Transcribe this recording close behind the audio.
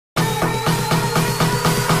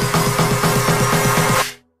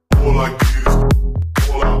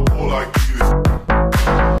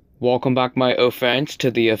Welcome back, my O friends,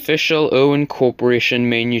 to the official Owen Corporation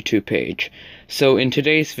main YouTube page. So in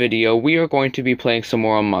today's video, we are going to be playing some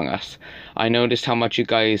more Among Us. I noticed how much you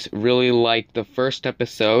guys really liked the first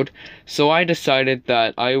episode, so I decided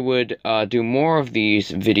that I would do more of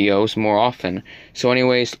these videos more often. So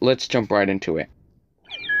anyways, let's jump right into it.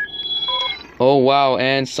 Oh wow,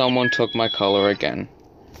 and someone took my color again.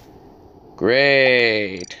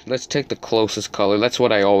 Great! Let's take the closest color, that's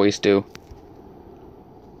what I always do.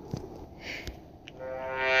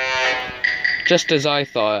 Just as I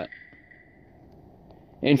thought.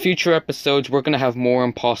 In future episodes, we're gonna have more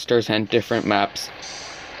imposters and different maps.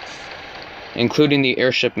 Including the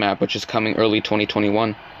airship map, which is coming early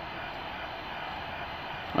 2021.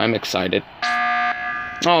 I'm excited.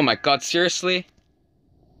 Oh my god, seriously?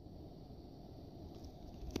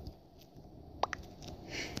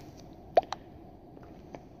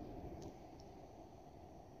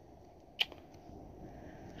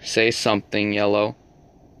 Say something, Yellow.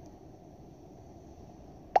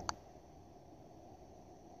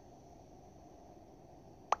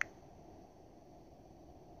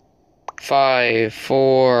 Five,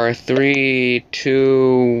 four, three,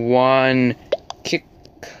 two, one, kick.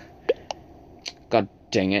 God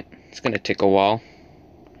dang it. It's gonna take a while.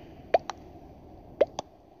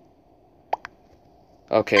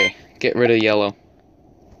 Okay, get rid of Yellow.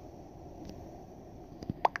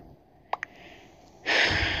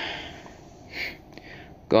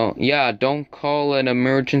 Go. Yeah, don't call an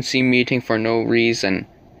emergency meeting for no reason.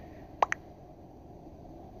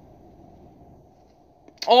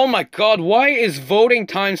 Oh my god, why is voting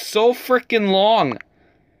time so freaking long?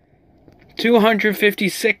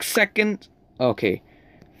 256 seconds. Okay.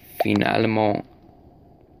 Finalement.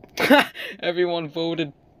 Everyone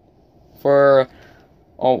voted for...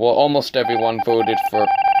 Oh, well, almost everyone voted for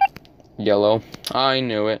Yellow. I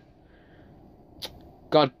knew it.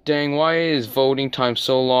 God dang, why is voting time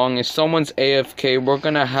so long? If someone's AFK, we're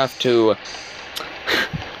gonna have to...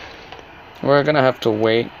 we're gonna have to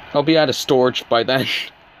wait. I'll be out of storage by then.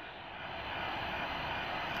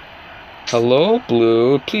 Hello,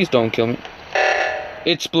 Blue? Please don't kill me.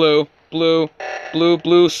 It's Blue. Blue. Blue,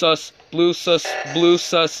 Blue sus. Blue sus. Blue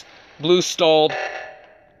sus. Blue stalled.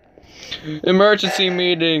 Emergency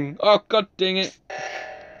meeting. Oh, god dang it.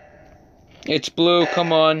 It's Blue,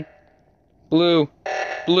 come on. Blue.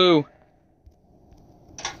 Blue.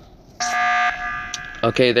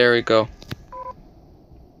 Okay, there we go.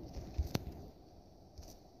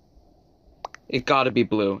 It gotta be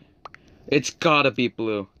Blue. It's gotta be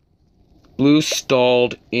Blue. Blue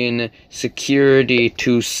stalled in security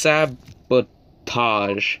to sabotage.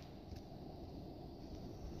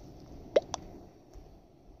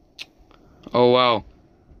 Oh wow.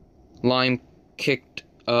 Lime kicked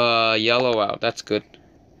Yellow out. That's good.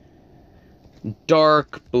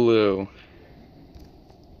 Dark Blue.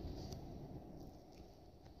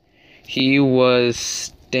 He was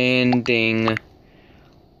standing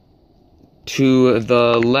to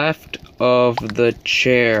the left of the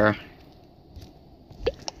chair.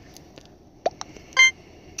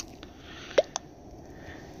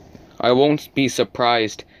 I won't be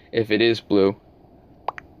surprised if it is Blue.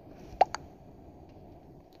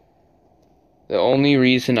 The only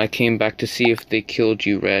reason I came back to see if they killed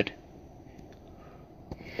you, Red.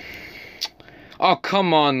 Oh,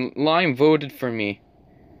 come on. Lime voted for me.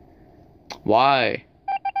 Why?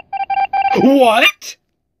 What?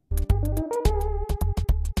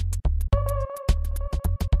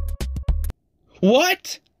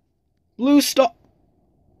 What? Blue stop.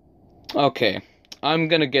 Okay. I'm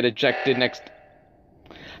gonna get ejected next.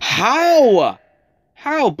 How?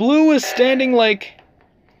 How? Blue is standing like...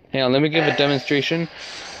 Hang on, let me give a demonstration.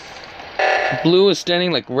 Blue is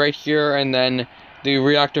standing like right here, and then the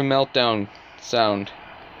reactor meltdown sound.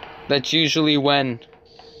 That's usually when...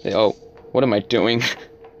 Oh, what am I doing?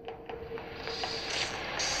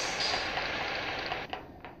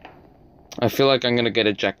 I feel like I'm gonna get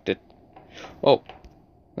ejected. Oh,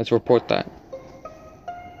 let's report that.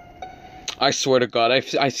 I swear to God,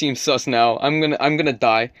 I seem sus now. I'm gonna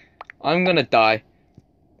die. I'm gonna die.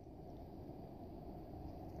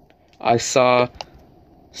 I saw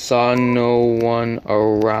no one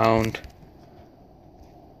around.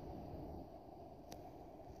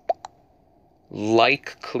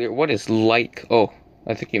 Like clear. What is like? Oh,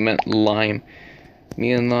 I think you meant Lime.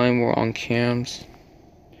 Me and Lime were on cams.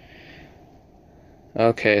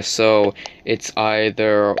 Okay, so it's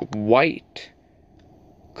either white,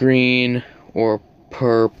 green, or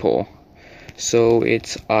purple. So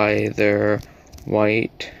it's either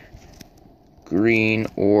white, green,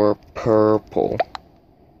 or purple.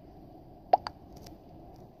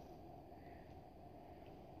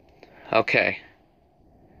 Okay.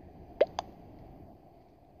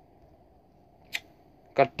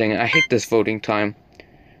 God dang it, I hate this voting time.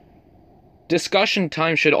 Discussion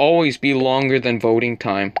time should always be longer than voting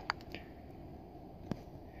time.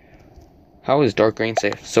 How is dark green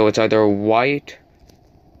safe? So it's either white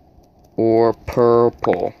or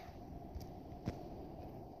purple.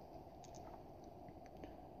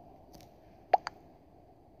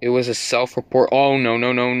 It was a self-report. Oh, no,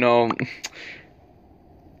 no, no, no.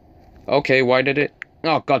 Okay, why did it?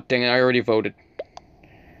 Oh, god dang it, I already voted.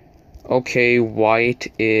 Okay,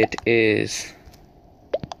 white it is.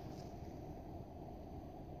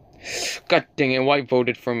 God dang it, white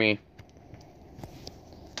voted for me.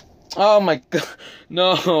 Oh my god.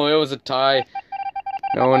 No, it was a tie.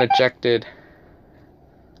 No one ejected.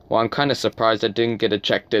 Well, I'm kind of surprised I didn't get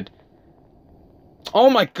ejected. Oh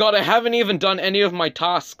my god, I haven't even done any of my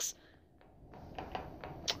tasks.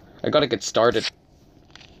 I gotta get started.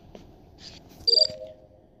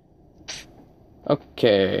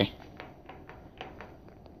 Okay.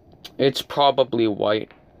 It's probably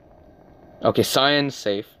white. Okay, cyan's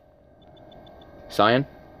safe. Cyan?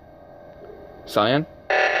 Cyan?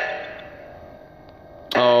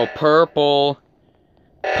 Oh, purple.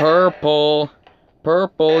 Purple.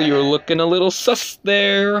 Purple, you're looking a little sus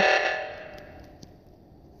there.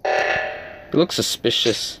 You look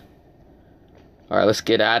suspicious. Alright, let's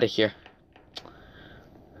get out of here.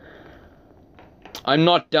 I'm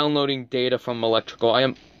not downloading data from electrical.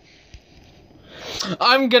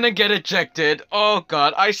 I'm gonna get ejected. Oh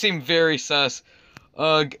god, I seem very sus.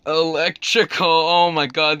 Electrical. Oh my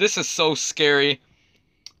god, this is so scary.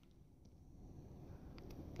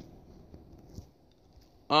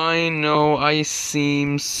 I know I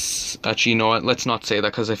seem... Actually, you know what? Let's not say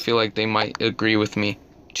that because I feel like they might agree with me.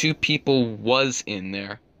 2 people was in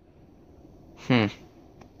there.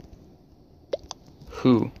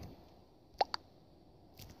 Who?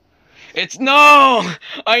 It's... No!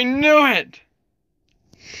 I knew it!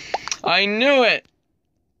 I knew it!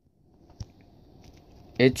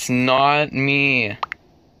 It's not me.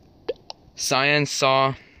 Cyan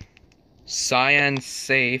saw... Cyan's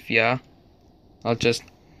safe, yeah. I'll just...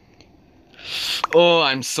 Oh,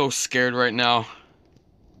 I'm so scared right now.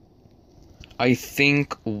 I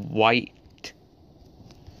think white.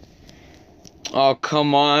 Oh,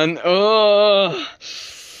 come on. Ugh.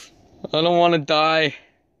 I don't want to die.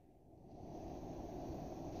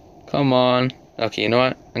 Come on. Okay, you know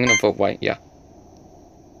what? I'm gonna vote white, yeah.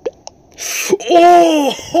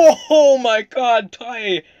 Oh my god,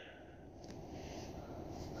 tie.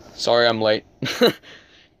 Sorry I'm late.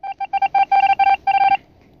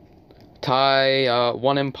 Tie,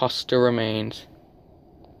 1 imposter remains.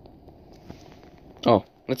 Oh,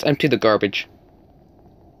 let's empty the garbage.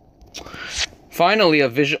 Finally a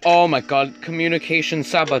vision. Oh my god, communication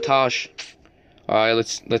sabotage. Alright,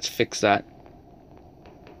 let's fix that.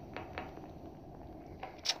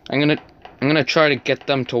 I'm gonna try to get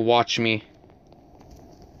them to watch me.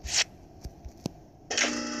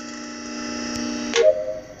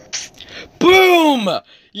 Boom!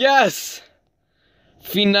 Yes!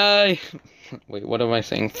 Finale. Wait, what am I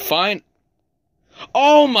saying? Fine.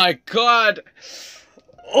 Oh my god!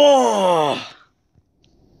 Oh!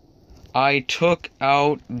 I took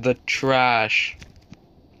out the trash.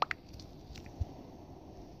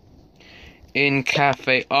 In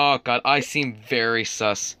cafe. Oh god, I seem very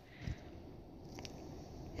sus.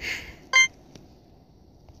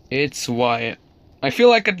 It's Wyatt. I feel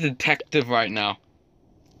like a detective right now.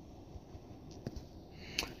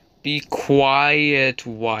 Be quiet,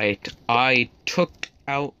 White. I took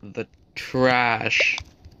out the trash.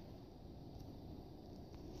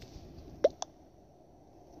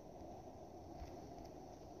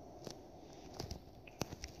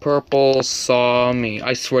 Purple saw me.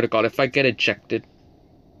 I swear to God, if I get ejected.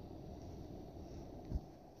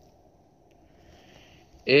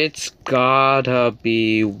 It's gotta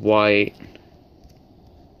be white.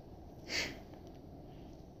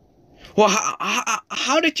 Well,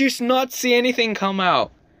 how did you not see anything come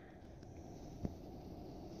out?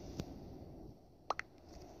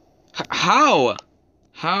 How?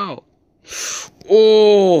 How?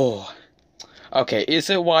 Oh. Okay, is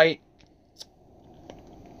it white?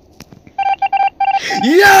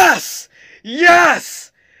 Yes!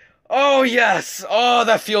 Yes! Oh, yes! Oh,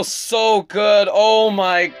 that feels so good. Oh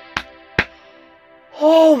my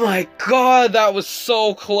God, that was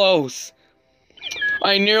so close.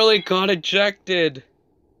 I nearly got ejected.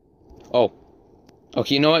 Oh.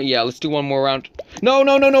 Okay, you know what? Yeah, let's do one more round. No,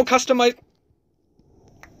 customize.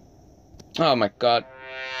 Oh my God.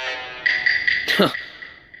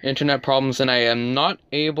 Internet problems, and I am not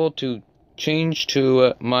able to change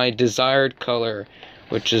to my desired color,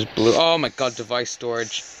 which is blue. Oh my god, device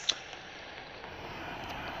storage.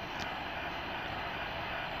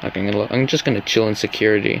 Okay, I'm just gonna chill in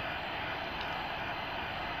security.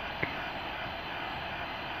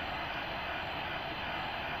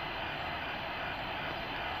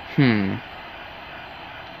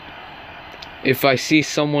 If I see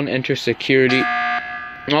someone enter security...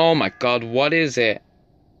 Oh my god, what is it?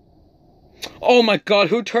 Oh my god,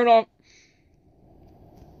 who turned off...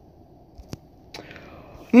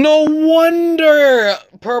 No wonder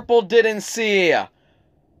Purple didn't see!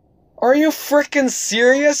 Are you freaking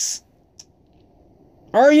serious?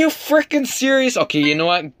 Are you freaking serious? Okay, you know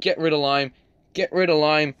what? Get rid of Lime. Get rid of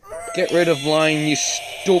Lime. Get rid of Lime, you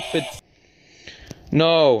stupid...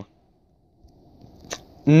 No.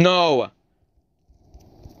 No.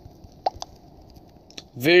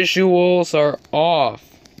 Visuals are off.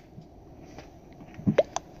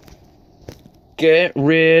 Get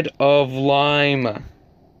rid of Lime.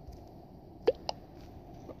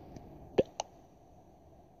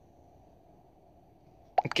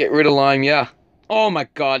 Get rid of Lime, yeah. Oh my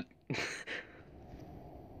god.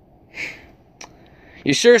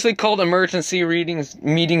 You seriously called emergency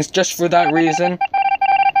meetings just for that reason?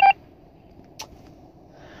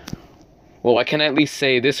 Well, I can at least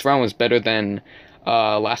say this round was better than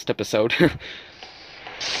last episode.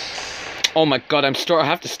 Oh my god, I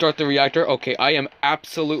have to start the reactor? Okay, I am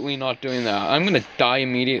absolutely not doing that. I'm gonna die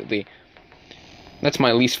immediately. That's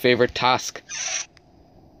my least favorite task.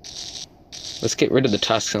 Let's get rid of the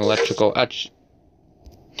tasks in electrical. Okay.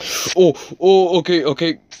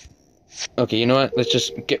 Okay, you know what? Let's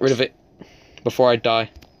just get rid of it before I die.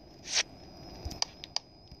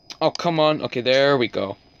 Oh, come on. Okay, there we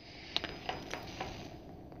go.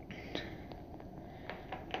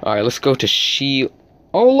 Alright, let's go to shield.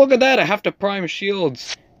 Oh, look at that! I have to prime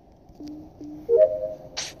shields.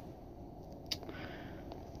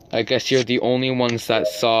 I guess you're the only ones that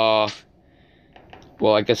saw...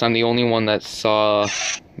 Well, I guess I'm the only one that saw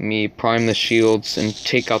me prime the shields and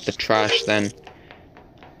take out the trash then.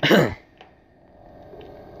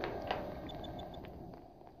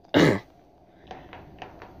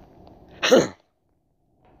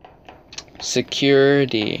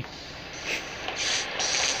 Security.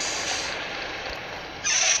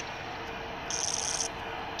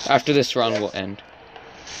 After this round will end.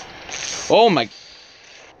 Oh my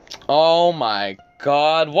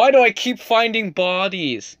god, why do I keep finding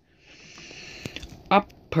bodies?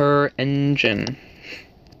 Upper engine.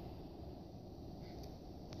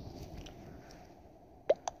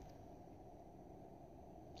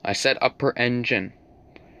 I said upper engine.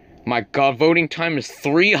 My god, voting time is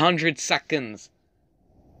 300 seconds.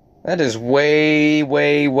 That is way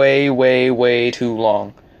too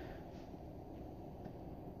long.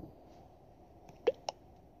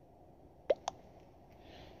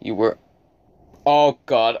 You were... Oh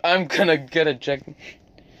god, I'm gonna get ejected.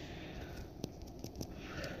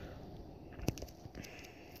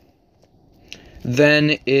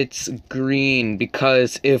 Then it's green,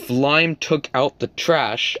 because if Lime took out the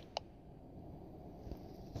trash,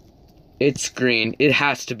 it's green. It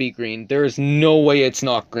has to be green. There is no way it's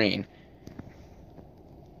not green.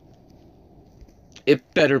 It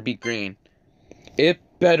better be green. It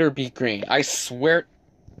better be green. I swear...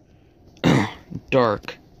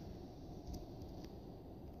 Dark.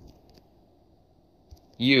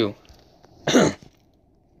 You.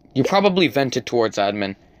 You probably vented towards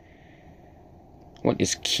admin. What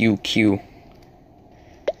is QQ?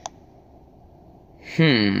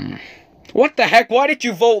 What the heck? Why did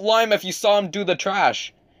you vote Lime if you saw him do the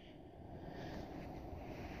trash?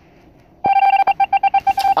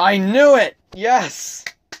 I knew it! Yes!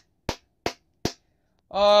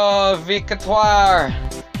 Oh, victoire!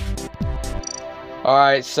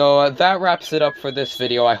 Alright, so that wraps it up for this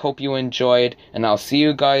video. I hope you enjoyed, and I'll see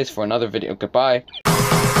you guys for another video. Goodbye.